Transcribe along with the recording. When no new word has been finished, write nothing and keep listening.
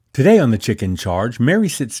Today on The Chick in Charge, Mary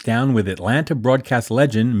sits down with Atlanta broadcast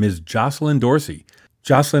legend Ms. Jocelyn Dorsey.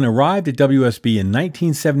 Jocelyn arrived at WSB in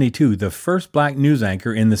 1972, the first black news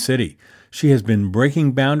anchor in the city. She has been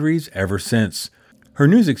breaking boundaries ever since. Her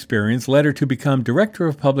news experience led her to become Director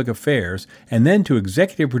of Public Affairs and then to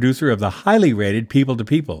Executive Producer of the highly rated People to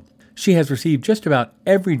People. She has received just about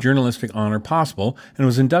every journalistic honor possible and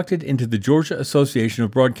was inducted into the Georgia Association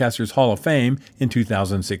of Broadcasters Hall of Fame in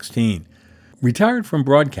 2016. Retired from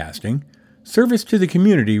broadcasting, service to the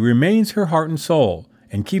community remains her heart and soul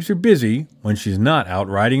and keeps her busy when she's not out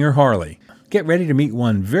riding her Harley. Get ready to meet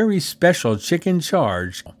one very special chick in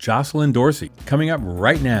charge, Jocelyn Dorsey, coming up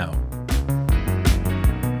right now.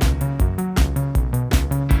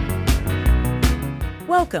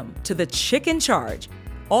 Welcome to the Chick in Charge.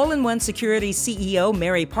 All-in-One Security CEO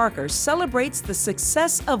Mary Parker celebrates the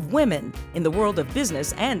success of women in the world of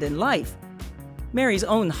business and in life. Mary's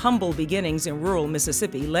own humble beginnings in rural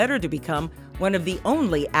Mississippi led her to become one of the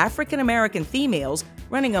only African-American females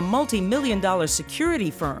running a multi-million-dollar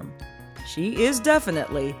security firm. She is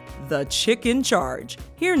definitely the chick in charge.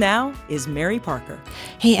 Here now is Mary Parker.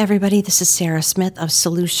 Hey everybody, this is Sarah Smith of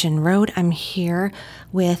Solution Road. I'm here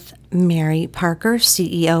with Mary Parker,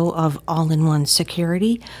 CEO of All-in-One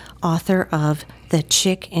Security, author of The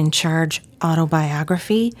Chick in Charge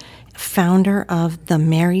autobiography, founder of the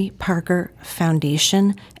Mary Parker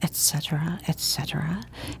Foundation, etc.,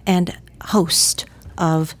 and host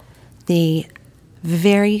of the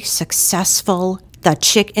very successful The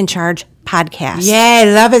Chick in Charge podcast. Yeah, I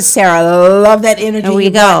love it, Sarah. Love that energy There we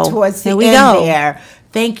you go. brought towards the There we end go. there.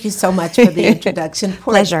 Thank you so much for the introduction.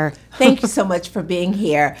 Pleasure. Thank you so much for being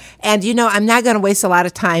here. And you know, I'm not going to waste a lot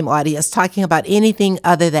of time, audience, talking about anything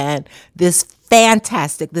other than this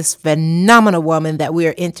phenomenal woman that we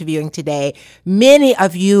are interviewing today. Many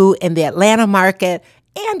of you in the Atlanta market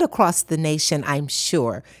and across the nation, I'm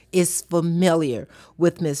sure, is familiar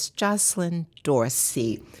with Miss Jocelyn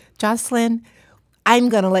Dorsey. Jocelyn, I'm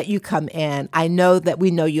going to let you come in. I know that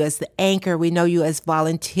we know you as the anchor. We know you as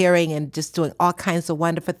volunteering and just doing all kinds of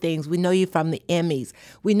wonderful things. We know you from the Emmys.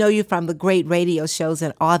 We know you from the great radio shows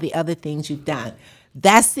and all the other things you've done.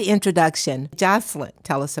 That's the introduction. Jocelyn,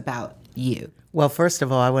 tell us about you. Well, first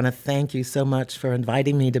of all, I want to thank you so much for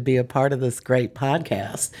inviting me to be a part of this great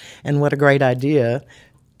podcast. And what a great idea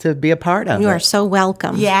to be a part of it. You are so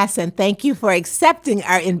welcome. Yes, and thank you for accepting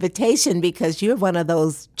our invitation because you're one of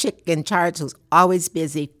those chick in charge who's always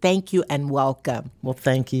busy. Thank you and welcome. Well,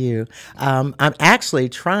 thank you. I'm actually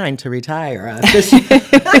trying to retire.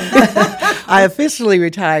 I officially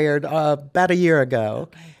retired about a year ago.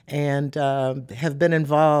 And have been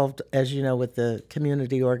involved, as you know, with the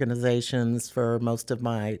community organizations for most of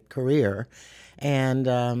my career. And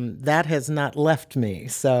that has not left me.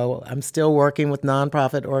 So I'm still working with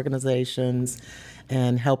nonprofit organizations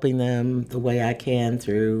and helping them the way I can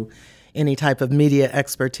through any type of media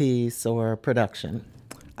expertise or production.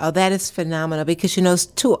 Oh, that is phenomenal because, you know,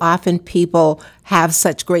 too often people have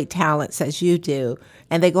such great talents as you do,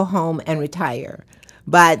 and they go home and retire.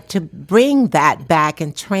 But to bring that back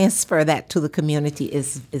and transfer that to the community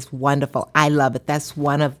is wonderful. I love it. That's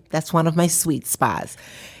one of my sweet spots.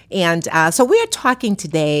 And so we're talking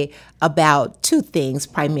today about two things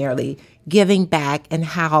primarily: giving back and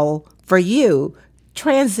how, for you,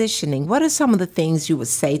 transitioning. What are some of the things you would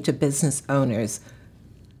say to business owners,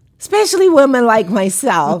 especially women like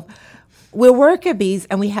myself? We're worker bees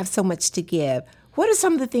and we have so much to give. What are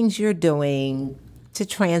some of the things you're doing to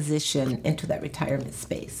transition into that retirement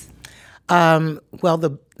space? Well,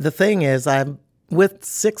 the thing is, I'm with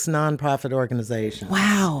 6 nonprofit organizations.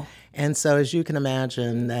 Wow. And so, as you can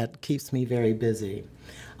imagine, that keeps me very busy.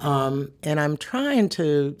 And I'm trying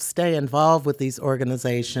to stay involved with these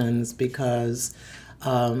organizations because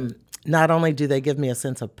not only do they give me a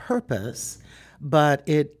sense of purpose, but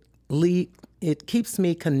it keeps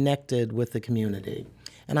me connected with the community.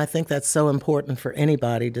 And I think that's so important for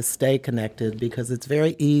anybody to stay connected because it's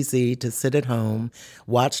very easy to sit at home,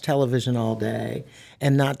 watch television all day,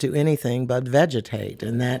 and not do anything but vegetate.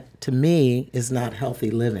 And that, to me, is not healthy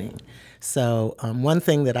living. So one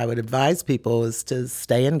thing that I would advise people is to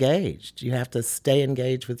stay engaged. You have to stay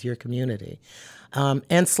engaged with your community.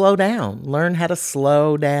 And slow down. Learn how to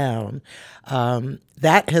slow down.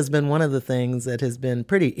 That has been one of the things that has been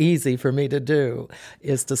pretty easy for me to do,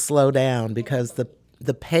 is to slow down because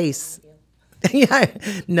the pace,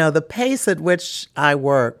 the pace at which I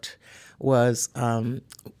worked was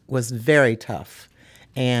very tough.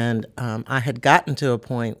 And I had gotten to a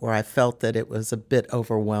point where I felt that it was a bit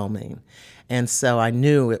overwhelming. And so I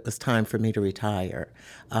knew it was time for me to retire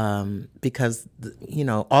because,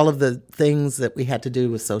 all of the things that we had to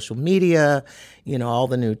do with social media, all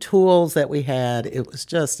the new tools that we had, it was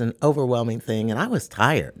just an overwhelming thing. And I was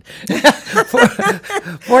tired. For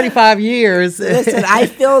 45 years. Listen, I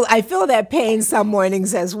feel that pain some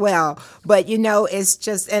mornings as well. But, it's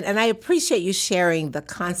just, and I appreciate you sharing the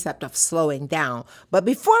concept of slowing down. But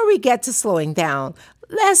before we get to slowing down,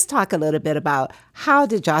 let's talk a little bit about how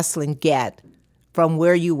did Jocelyn get from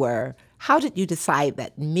where you were? How did you decide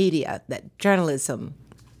that media, that journalism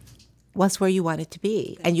was where you wanted to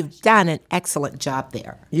be? And you've done an excellent job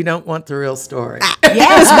there. You don't want the real story.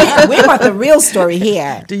 Yes, we want the real story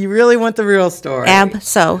here. Do you really want the real story?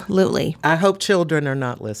 Absolutely. I hope children are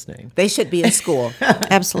not listening. They should be in school.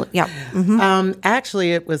 Absolutely. Yeah. Mm-hmm.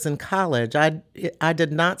 Actually, it was in college. I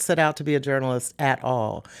did not set out to be a journalist at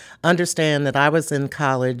all. Understand that I was in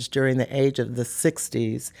college during the age of the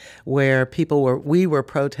 60s, where we were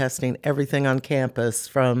protesting everything on campus,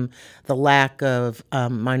 from the lack of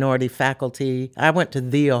minority faculty. I went to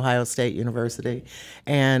The Ohio State University,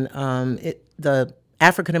 and the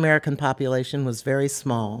African American population was very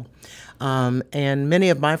small. And many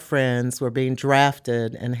of my friends were being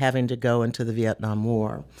drafted and having to go into the Vietnam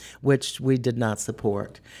War, which we did not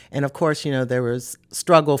support. And of course, there was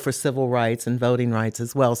struggle for civil rights and voting rights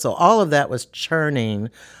as well. So all of that was churning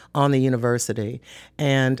on the university.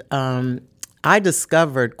 And I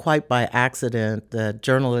discovered quite by accident that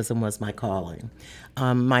journalism was my calling.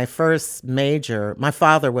 My first major, my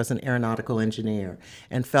father was an aeronautical engineer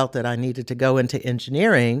and felt that I needed to go into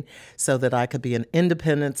engineering so that I could be an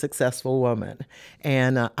independent, successful woman.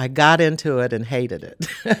 And I got into it and hated it.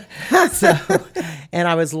 And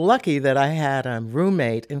I was lucky that I had a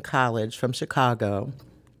roommate in college from Chicago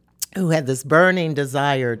who had this burning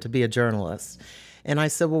desire to be a journalist. And I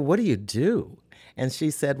said, well, what do you do? And she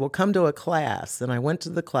said, well, come to a class. And I went to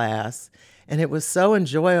the class. And it was so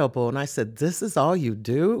enjoyable. And I said, this is all you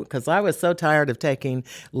do? Because I was so tired of taking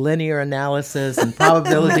linear analysis and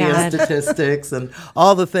probability and statistics and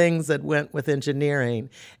all the things that went with engineering.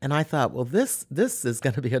 And I thought, well, this is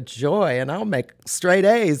going to be a joy, and I'll make straight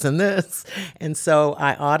A's in this. And so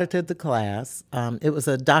I audited the class. It was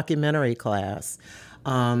a documentary class.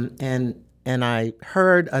 And I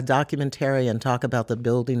heard a documentarian talk about the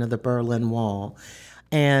building of the Berlin Wall.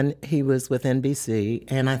 And he was with NBC,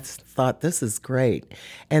 and I thought, this is great.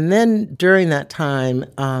 And then during that time,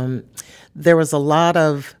 there was a lot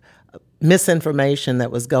of misinformation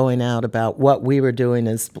that was going out about what we were doing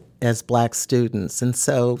as Black students. And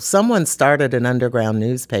so someone started an underground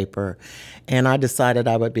newspaper, and I decided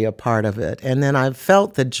I would be a part of it. And then I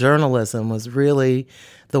felt that journalism was really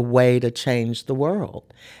the way to change the world.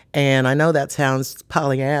 And I know that sounds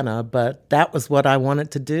Pollyanna, but that was what I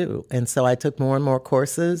wanted to do. And so I took more and more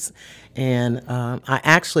courses, and I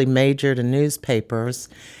actually majored in newspapers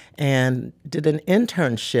and did an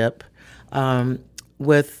internship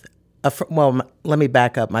with let me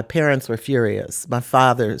back up. My parents were furious, my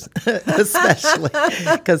father's especially,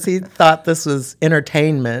 because he thought this was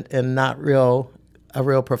entertainment and not a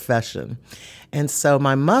real profession. And so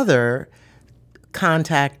my mother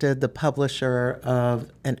contacted the publisher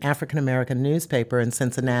of an African-American newspaper in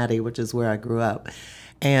Cincinnati, which is where I grew up.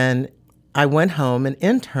 And I went home and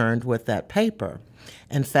interned with that paper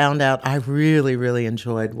and found out I really, really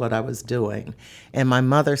enjoyed what I was doing. And my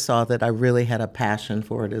mother saw that I really had a passion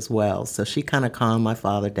for it as well. So she kind of calmed my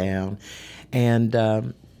father down.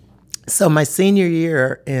 And so my senior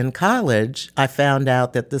year in college, I found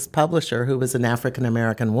out that this publisher, who was an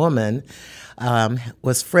African-American woman,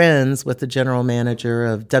 was friends with the general manager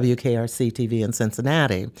of WKRC-TV in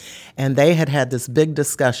Cincinnati. And they had this big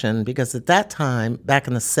discussion because at that time, back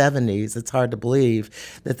in the 70s, it's hard to believe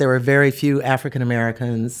that there were very few African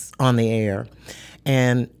Americans on the air.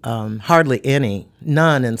 And hardly any,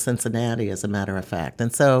 none in Cincinnati, as a matter of fact.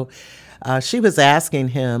 And so she was asking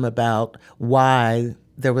him about why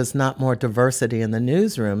there was not more diversity in the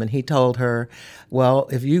newsroom. And he told her, well,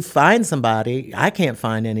 if you find somebody, I can't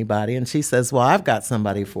find anybody. And she says, well, I've got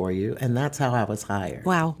somebody for you. And that's how I was hired.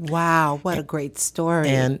 Wow. What a great story.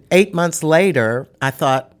 And 8 months later, I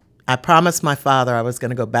thought, I promised my father I was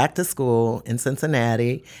going to go back to school in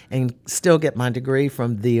Cincinnati and still get my degree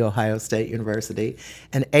from The Ohio State University.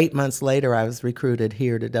 And 8 months later, I was recruited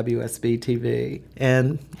here to WSB TV.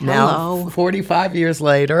 And now, 45 years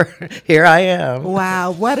later, here I am.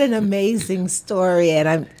 Wow, what an amazing story. And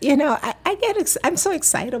I'm so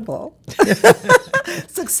excitable.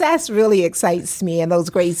 Success really excites me, and those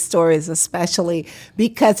great stories especially,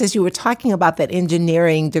 because as you were talking about that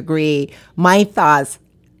engineering degree, my thoughts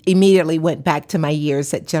immediately went back to my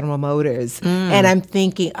years at General Motors. And I'm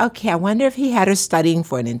thinking, okay, I wonder if he had her studying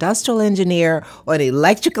for an industrial engineer or an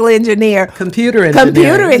electrical engineer. Computer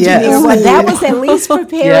engineer. Yes. Well, that was at least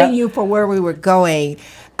preparing you for where we were going.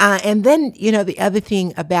 And then, the other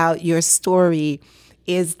thing about your story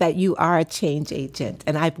is that you are a change agent.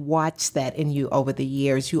 And I've watched that in you over the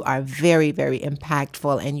years. You are very, very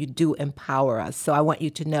impactful, and you do empower us. So I want you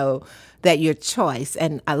to know that your choice,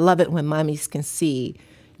 and I love it when mommies can see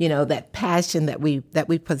that passion that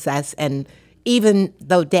we possess. And even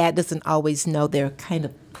though Dad doesn't always know, they're kind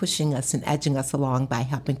of pushing us and edging us along by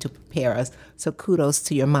helping to prepare us. So kudos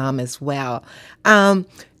to your mom as well.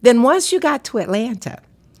 Then once you got to Atlanta,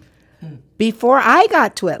 before I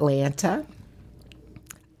got to Atlanta,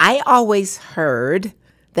 I always heard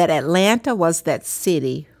that Atlanta was that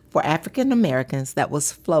city for African Americans that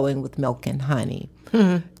was flowing with milk and honey.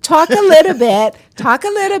 Talk a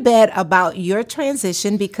little bit about your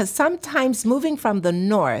transition, because sometimes moving from the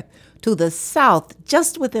north to the south,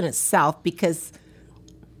 just within itself, because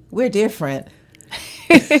we're different.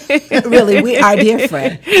 Really, we are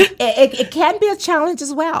different. It can be a challenge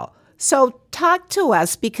as well. So talk to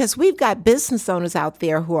us, because we've got business owners out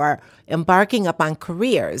there who are embarking upon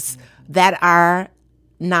careers that are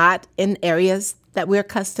not in areas that we're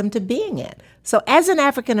accustomed to being in. So as an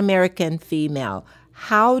African American female,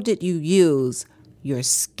 how did you use your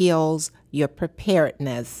skills, your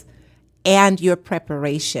preparedness, and your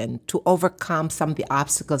preparation to overcome some of the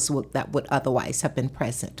obstacles that would otherwise have been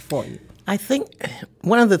present for you? I think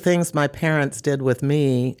one of the things my parents did with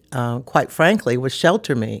me, quite frankly, was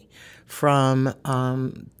shelter me from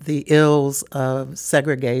the ills of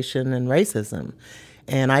segregation and racism.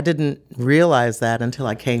 And I didn't realize that until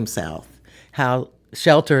I came south, how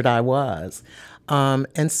sheltered I was.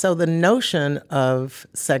 And so the notion of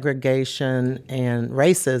segregation and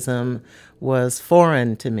racism was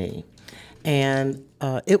foreign to me. And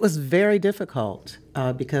it was very difficult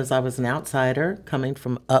because I was an outsider coming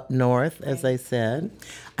from up north, as they said.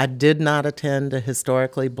 I did not attend a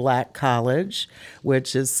historically black college,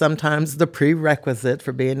 which is sometimes the prerequisite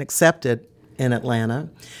for being accepted in Atlanta.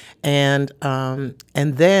 And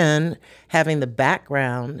then having the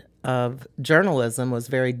background of journalism was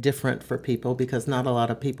very different for people because not a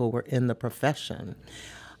lot of people were in the profession.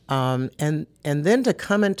 And then to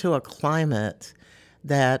come into a climate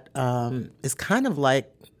that is kind of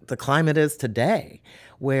like the climate is today,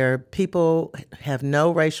 where people have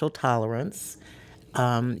no racial tolerance.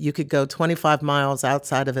 You could go 25 miles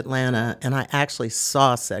outside of Atlanta, and I actually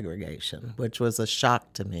saw segregation, which was a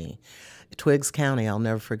shock to me. Twiggs County, I'll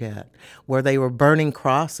never forget, where they were burning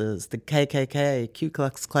crosses. The KKK, Ku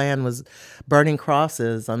Klux Klan, was burning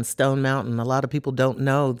crosses on Stone Mountain. A lot of people don't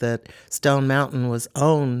know that Stone Mountain was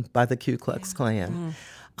owned by the Ku Klux Klan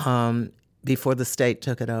before the state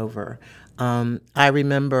took it over. I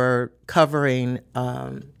remember covering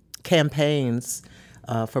campaigns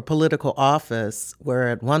for political office where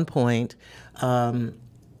at one point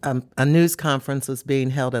a news conference was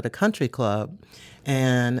being held at a country club,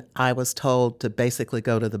 and I was told to basically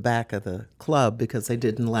go to the back of the club because they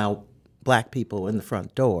didn't allow black people in the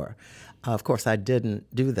front door. Of course, I didn't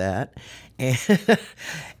do that.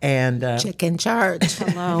 And Chicken charge.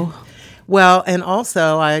 Hello. Well, and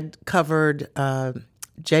also I covered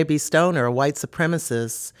J.B. Stoner, a white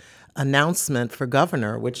supremacist announcement for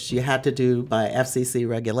governor, which you had to do by FCC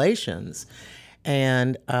regulations.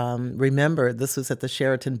 And remember, this was at the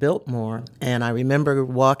Sheraton Biltmore, and I remember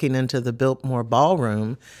walking into the Biltmore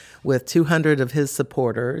ballroom with 200 of his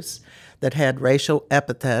supporters that had racial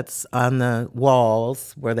epithets on the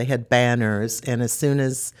walls where they had banners. And as soon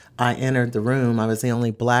as I entered the room, I was the only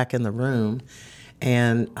black in the room,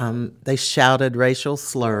 and they shouted racial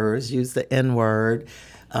slurs, used the N-word,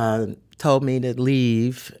 told me to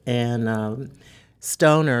leave, and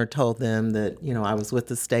Stoner told them that, I was with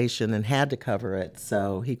the station and had to cover it,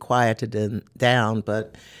 so he quieted him down,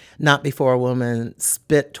 but not before a woman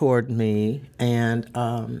spit toward me, and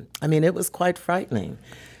it was quite frightening.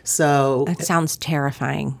 So That sounds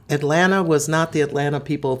terrifying. Atlanta was not the Atlanta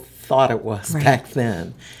people thought it was back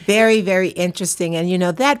then. Very, very interesting.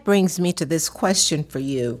 And, that brings me to this question for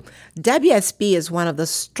you. WSB is one of the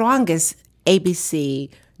strongest ABC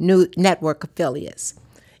new network affiliates.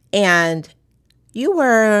 And you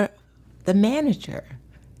were the manager.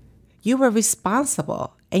 You were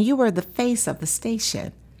responsible, and you were the face of the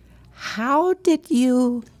station. How did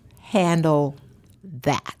you handle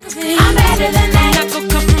that? I'm better than that. I'm not gonna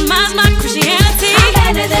compromise my Christianity. I'm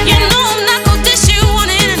better than that. I'm not gonna dish you on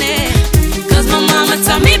the internet. Cause my mama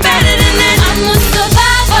taught me better than that. I'm a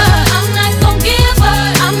survivor. I'm not gonna give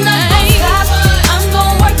up. I'm not gonna stop. I'm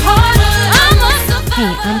gonna work harder. I'm a survivor.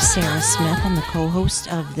 Hey, I'm Sarah Smith. I'm the co-host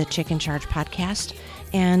of the Chick in Charge podcast.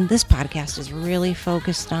 And this podcast is really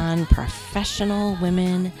focused on professional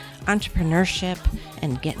women, entrepreneurship,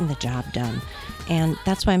 and getting the job done. And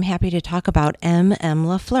that's why I'm happy to talk about M.M.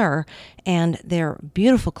 LaFleur and their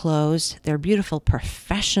beautiful clothes, their beautiful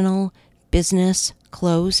professional business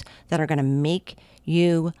clothes that are going to make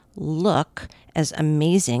you look as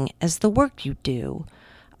amazing as the work you do.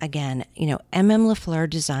 Again, M.M. LaFleur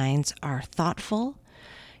designs are thoughtful.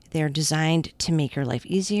 They're designed to make your life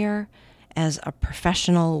easier. As a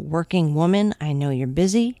professional working woman, I know you're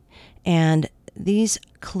busy, and these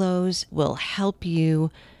clothes will help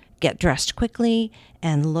you get dressed quickly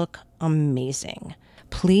and look amazing.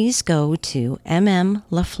 Please go to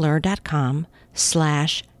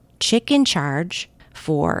mmlafleur.com/chickincharge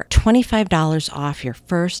for $25 off your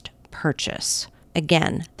first purchase.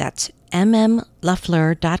 Again, that's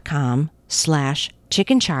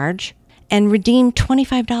mmlafleur.com/chickincharge and redeem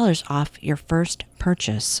 $25 off your first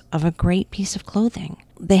purchase of a great piece of clothing.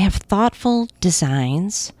 They have thoughtful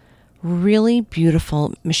designs, really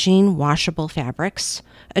beautiful machine washable fabrics,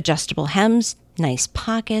 adjustable hems, nice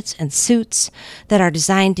pockets, and suits that are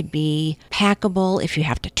designed to be packable if you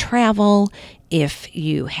have to travel, if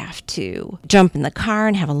you have to jump in the car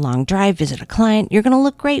and have a long drive, visit a client. You're going to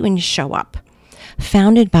look great when you show up.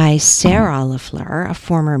 Founded by Sarah LaFleur, a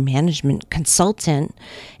former management consultant,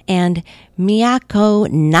 and Miyako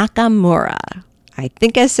Nakamura, I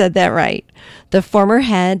think I said that right, the former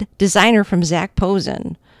head designer from Zac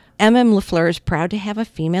Posen. M.M. LaFleur is proud to have a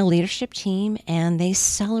female leadership team, and they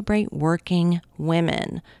celebrate working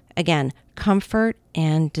women. Again, comfort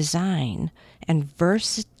and design and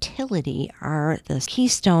versatility are the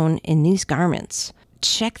keystone in these garments.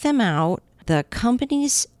 Check them out. The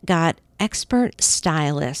company's got expert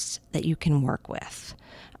stylists that you can work with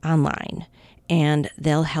online, and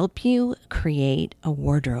they'll help you create a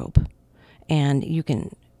wardrobe. And you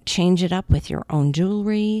can change it up with your own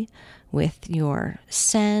jewelry, with your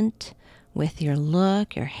scent, with your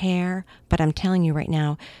look, your hair. But I'm telling you right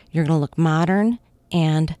now, you're going to look modern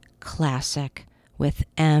and classic with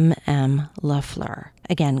M.M. LaFleur.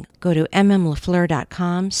 Again, go to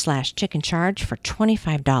mmlafleur.com/chickincharge for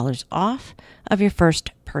 $25 off of your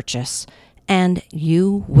first purchase, and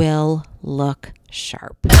you will look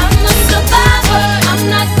sharp. I'm a survivor. I'm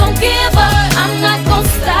not gonna give up. I'm not gonna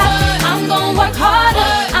stop. I'm gonna work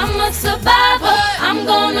harder. I'm a survivor. I'm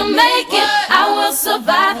gonna make it. I will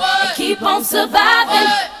survive and keep on surviving.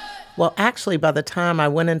 Well, actually, by the time I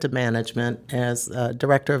went into management as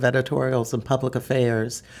director of editorials and public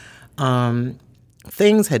affairs,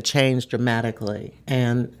 things had changed dramatically.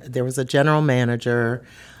 And there was a general manager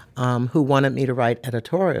who wanted me to write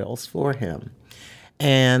editorials for him.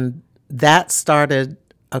 And that started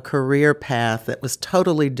a career path that was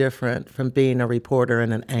totally different from being a reporter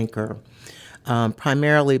and an anchor.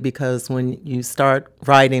 Primarily because when you start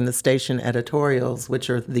writing the station editorials, which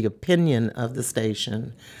are the opinion of the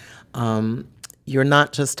station, you're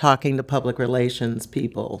not just talking to public relations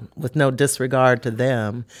people, with no disregard to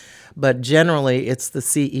them, but generally it's the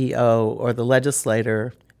CEO or the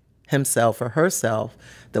legislator himself or herself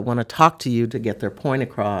that want to talk to you to get their point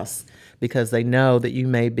across, because they know that you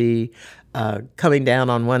may be coming down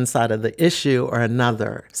on one side of the issue or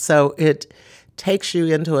another. So it takes you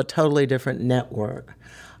into a totally different network.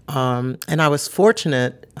 And I was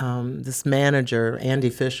fortunate, this manager, Andy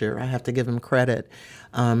Fisher, I have to give him credit,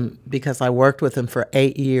 because I worked with him for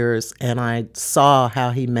 8 years and I saw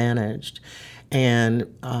how he managed. And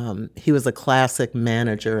he was a classic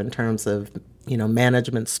manager in terms of,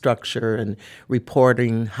 management structure and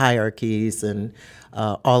reporting hierarchies and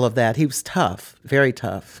all of that. He was tough, very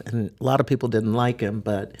tough, and a lot of people didn't like him,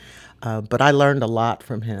 but I learned a lot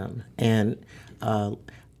from him. And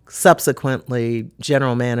subsequently,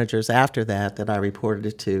 general managers after that I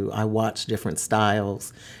reported to, I watched different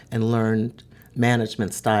styles and learned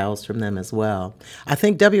management styles from them as well. I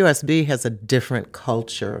think WSB has a different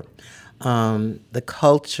culture. The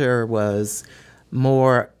culture was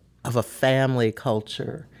more of a family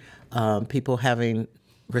culture, people having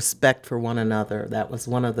respect for one another. That was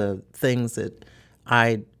one of the things that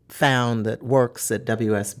I found that works at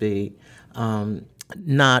WSB.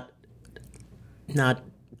 Not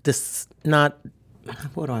not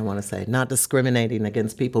what do I want to say? Not discriminating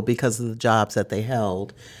against people because of the jobs that they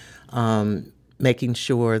held. Making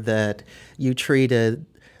sure that you treated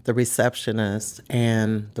the receptionist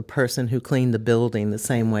and the person who cleaned the building the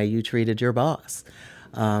same way you treated your boss.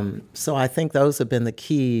 So I think those have been the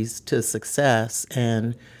keys to success,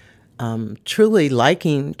 and truly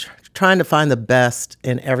trying to find the best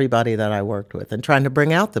in everybody that I worked with and trying to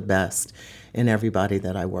bring out the best in everybody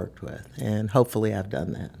that I worked with. And hopefully I've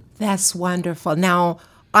done that. That's wonderful. Now,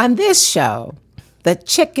 on this show, the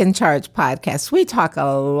Chick in Charge podcast, we talk a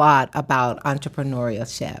lot about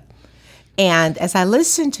entrepreneurship. And as I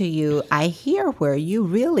listen to you, I hear where you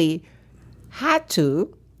really had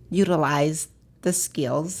to utilize the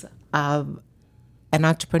skills of an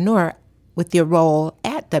entrepreneur with your role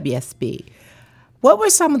at WSB. What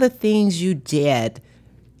were some of the things you did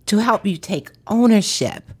to help you take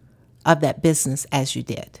ownership of that business as you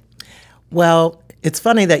did? Well, it's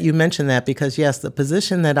funny that you mentioned that because, yes, the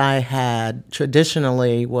position that I had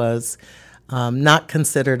traditionally was not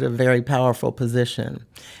considered a very powerful position.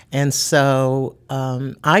 And so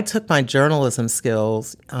I took my journalism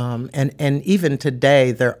skills, and even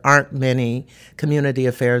today, there aren't many community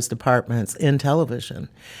affairs departments in television.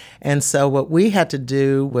 And so what we had to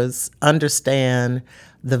do was understand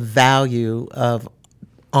the value of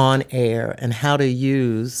on air and how to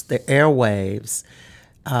use the airwaves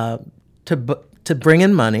to bring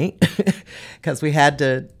in money, because we had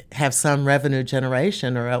to have some revenue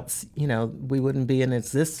generation, or else, we wouldn't be in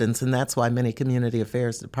existence. And that's why many community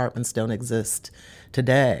affairs departments don't exist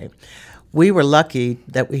today. We were lucky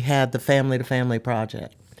that we had the Family to Family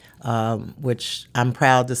Project, which I'm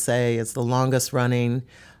proud to say is the longest running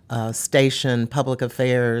station public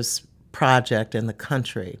affairs project in the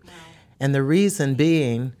country. Wow. And the reason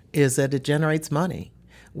being is that it generates money.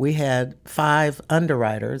 We had 5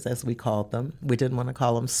 underwriters, as we called them. We didn't want to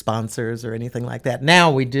call them sponsors or anything like that. Now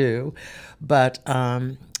we do. But,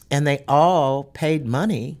 and they all paid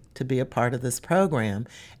money to be a part of this program.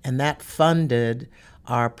 And that funded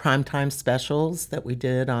our primetime specials that we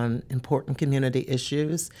did on important community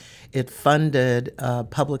issues. It funded a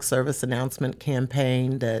public service announcement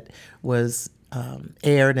campaign that was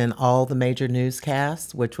aired in all the major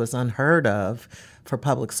newscasts, which was unheard of for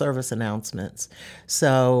public service announcements.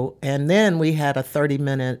 So, and then we had a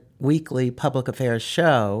 30-minute weekly public affairs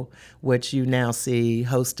show, which you now see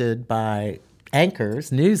hosted by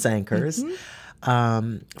anchors, news anchors,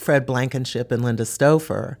 Fred Blankenship and Linda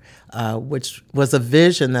Stouffer, which was a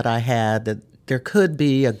vision that I had that there could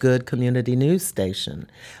be a good community news station,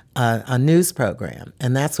 a news program.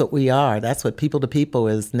 And that's what we are. That's what People to People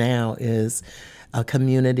is now, is a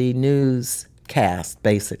community newscast,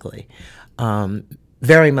 basically.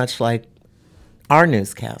 Very much like our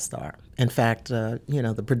newscasts are. In fact,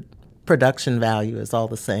 the production value is all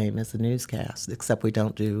the same as the newscast, except we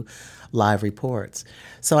don't do live reports.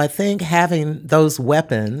 So I think having those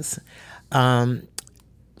weapons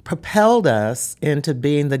propelled us into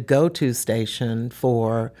being the go-to station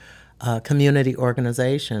for community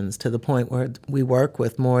organizations, to the point where we work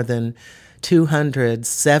with more than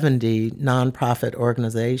 270 nonprofit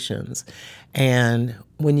organizations. And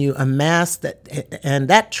when you amass that, and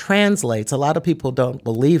that translates, a lot of people don't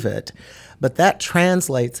believe it, but that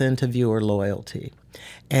translates into viewer loyalty.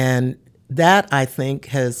 And that, I think,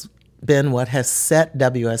 has been what has set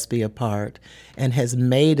WSB apart and has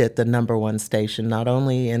made it the #1 station, not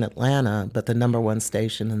only in Atlanta, but the #1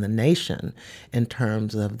 station in the nation in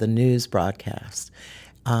terms of the news broadcast.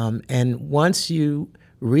 And once you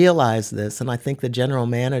realize this, and I think the general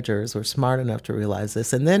managers were smart enough to realize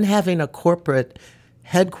this, and then having a corporate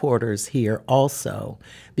headquarters here also,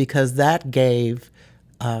 because that gave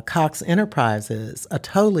Cox Enterprises a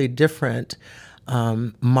totally different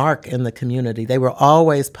mark in the community. They were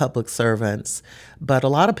always public servants, but a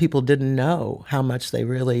lot of people didn't know how much they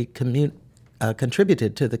really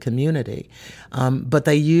contributed to the community. But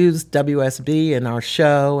they used WSB and our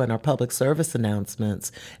show and our public service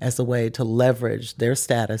announcements as a way to leverage their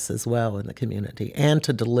status as well in the community and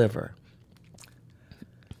to deliver.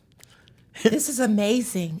 This is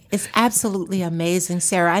amazing. It's absolutely amazing.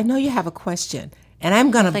 Sarah, I know you have a question, and I'm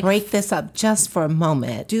going to break this up just for a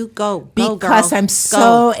moment. Go, because girl. I'm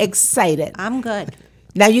so excited. I'm good.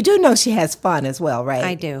 Now, you do know she has fun as well, right?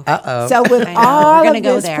 I do. Uh-oh. So with all of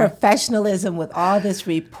go this there. professionalism, with all this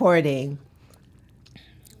reporting,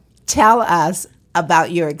 tell us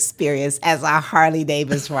about your experience as a Harley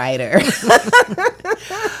Davidson rider.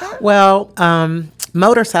 Well,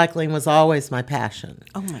 motorcycling was always my passion.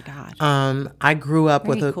 Oh, my God. I grew up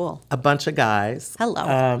Very with cool. a bunch of guys.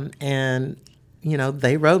 Hello. And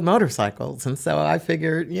they rode motorcycles. And so I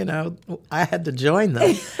figured, I had to join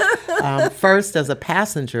them. First as a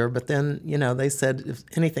passenger, but then, they said, if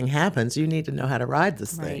anything happens, you need to know how to ride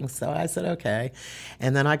this thing. So I said, okay.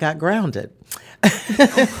 And then I got grounded.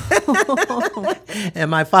 And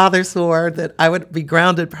my father swore that I would be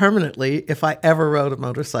grounded permanently if I ever rode a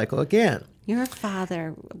motorcycle again. Your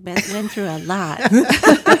father went through a lot.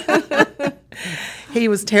 He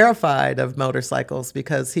was terrified of motorcycles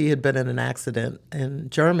because he had been in an accident in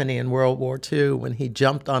Germany in World War II when he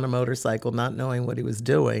jumped on a motorcycle not knowing what he was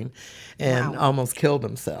doing and almost killed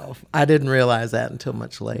himself. I didn't realize that until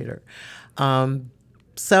much later.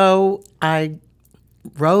 So I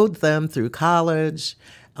rode them through college.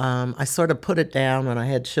 I sort of put it down when I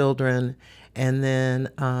had children. And then,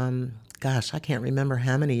 I can't remember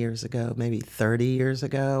how many years ago, maybe 30 years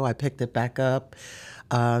ago, I picked it back up.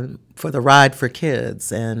 For the Ride for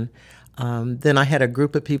Kids. And then I had a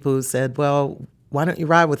group of people who said, well, why don't you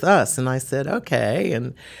ride with us? And I said, okay.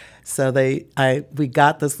 And so we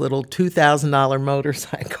got this little $2,000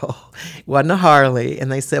 motorcycle. It wasn't a Harley.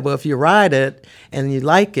 And they said, well, if you ride it and you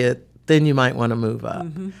like it, then you might want to move up.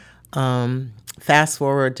 Mm-hmm. Fast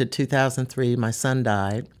forward to 2003, my son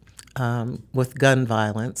died with gun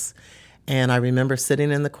violence. And I remember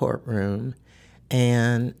sitting in the courtroom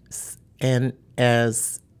and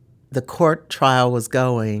as the court trial was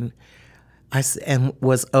going, and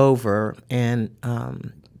was over, and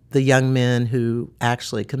the young men who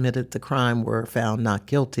actually committed the crime were found not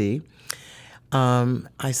guilty,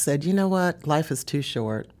 I said, you know what, life is too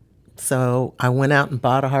short. So I went out and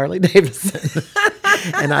bought a Harley Davidson,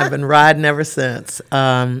 and I've been riding ever since.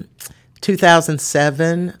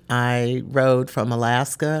 2007, I rode from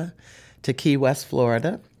Alaska to Key West,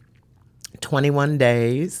 Florida, 21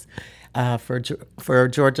 days. For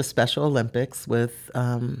Georgia Special Olympics with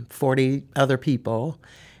 40 other people,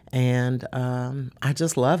 and I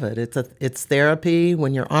just love it. It's therapy.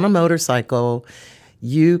 When you're on a motorcycle,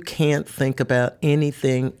 you can't think about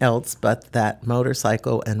anything else but that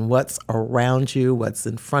motorcycle and what's around you, what's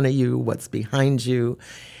in front of you, what's behind you,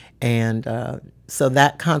 and so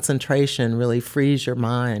that concentration really frees your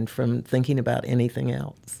mind from thinking about anything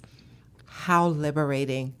else. How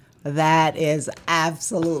liberating. That is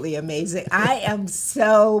absolutely amazing. I am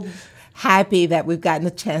so happy that we've gotten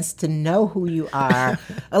a chance to know who you are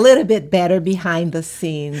a little bit better behind the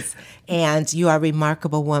scenes. And you are a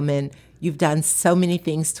remarkable woman. You've done so many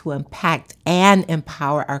things to impact and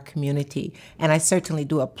empower our community. And I certainly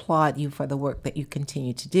do applaud you for the work that you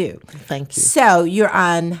continue to do. Thank you. So you're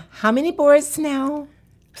on how many boards now?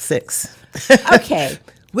 6. Okay.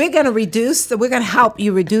 We're going to help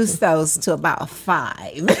you reduce those to about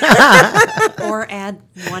 5. Or add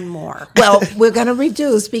one more. Well, we're going to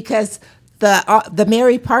reduce because the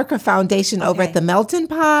Mary Parker Foundation over at the Melting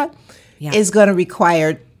Pot is going to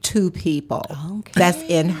require 2 people. Okay. That's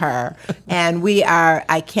in her. And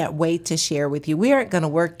I can't wait to share with you. We aren't going to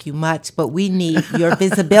work you much, but we need your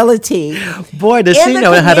visibility. Boy, does she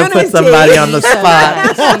know how to put somebody on the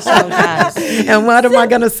spot. She so does. And what am I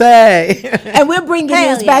going to say? And we're bringing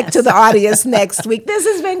this back to the audience next week. This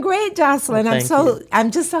has been great, Jocelyn. Well, I'm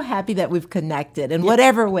just so happy that we've connected. In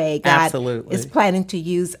whatever way God is planning to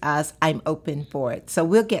use us, I'm open for it. So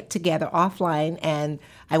we'll get together offline, and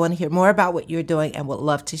I want to hear more about what you're doing and would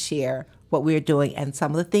love to share what we're doing and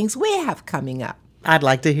some of the things we have coming up. I'd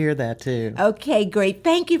like to hear that too. Okay, great.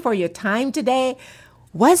 Thank you for your time today.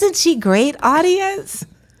 Wasn't she great, audience?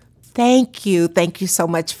 Thank you. Thank you so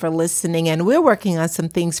much for listening. And we're working on some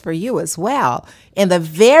things for you as well. In the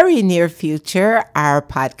very near future, our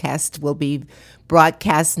podcast will be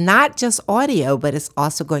broadcast not just audio, but it's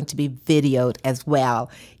also going to be videoed as well.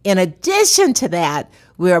 In addition to that,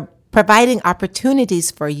 we're providing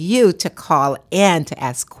opportunities for you to call in to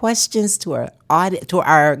ask questions to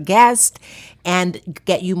our guest and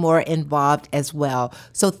get you more involved as well.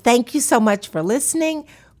 So thank you so much for listening.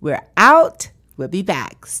 We're out. We'll be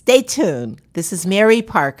back. Stay tuned. This is Mary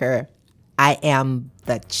Parker. I am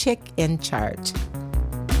the chick in charge.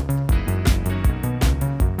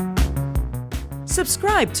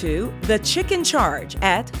 Subscribe to The Chick in Charge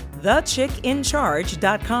at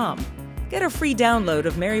thechickincharge.com. Get a free download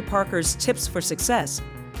of Mary Parker's Tips for Success.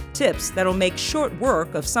 Tips that'll make short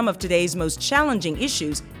work of some of today's most challenging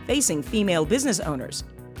issues facing female business owners.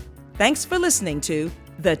 Thanks for listening to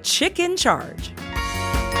The Chick in Charge.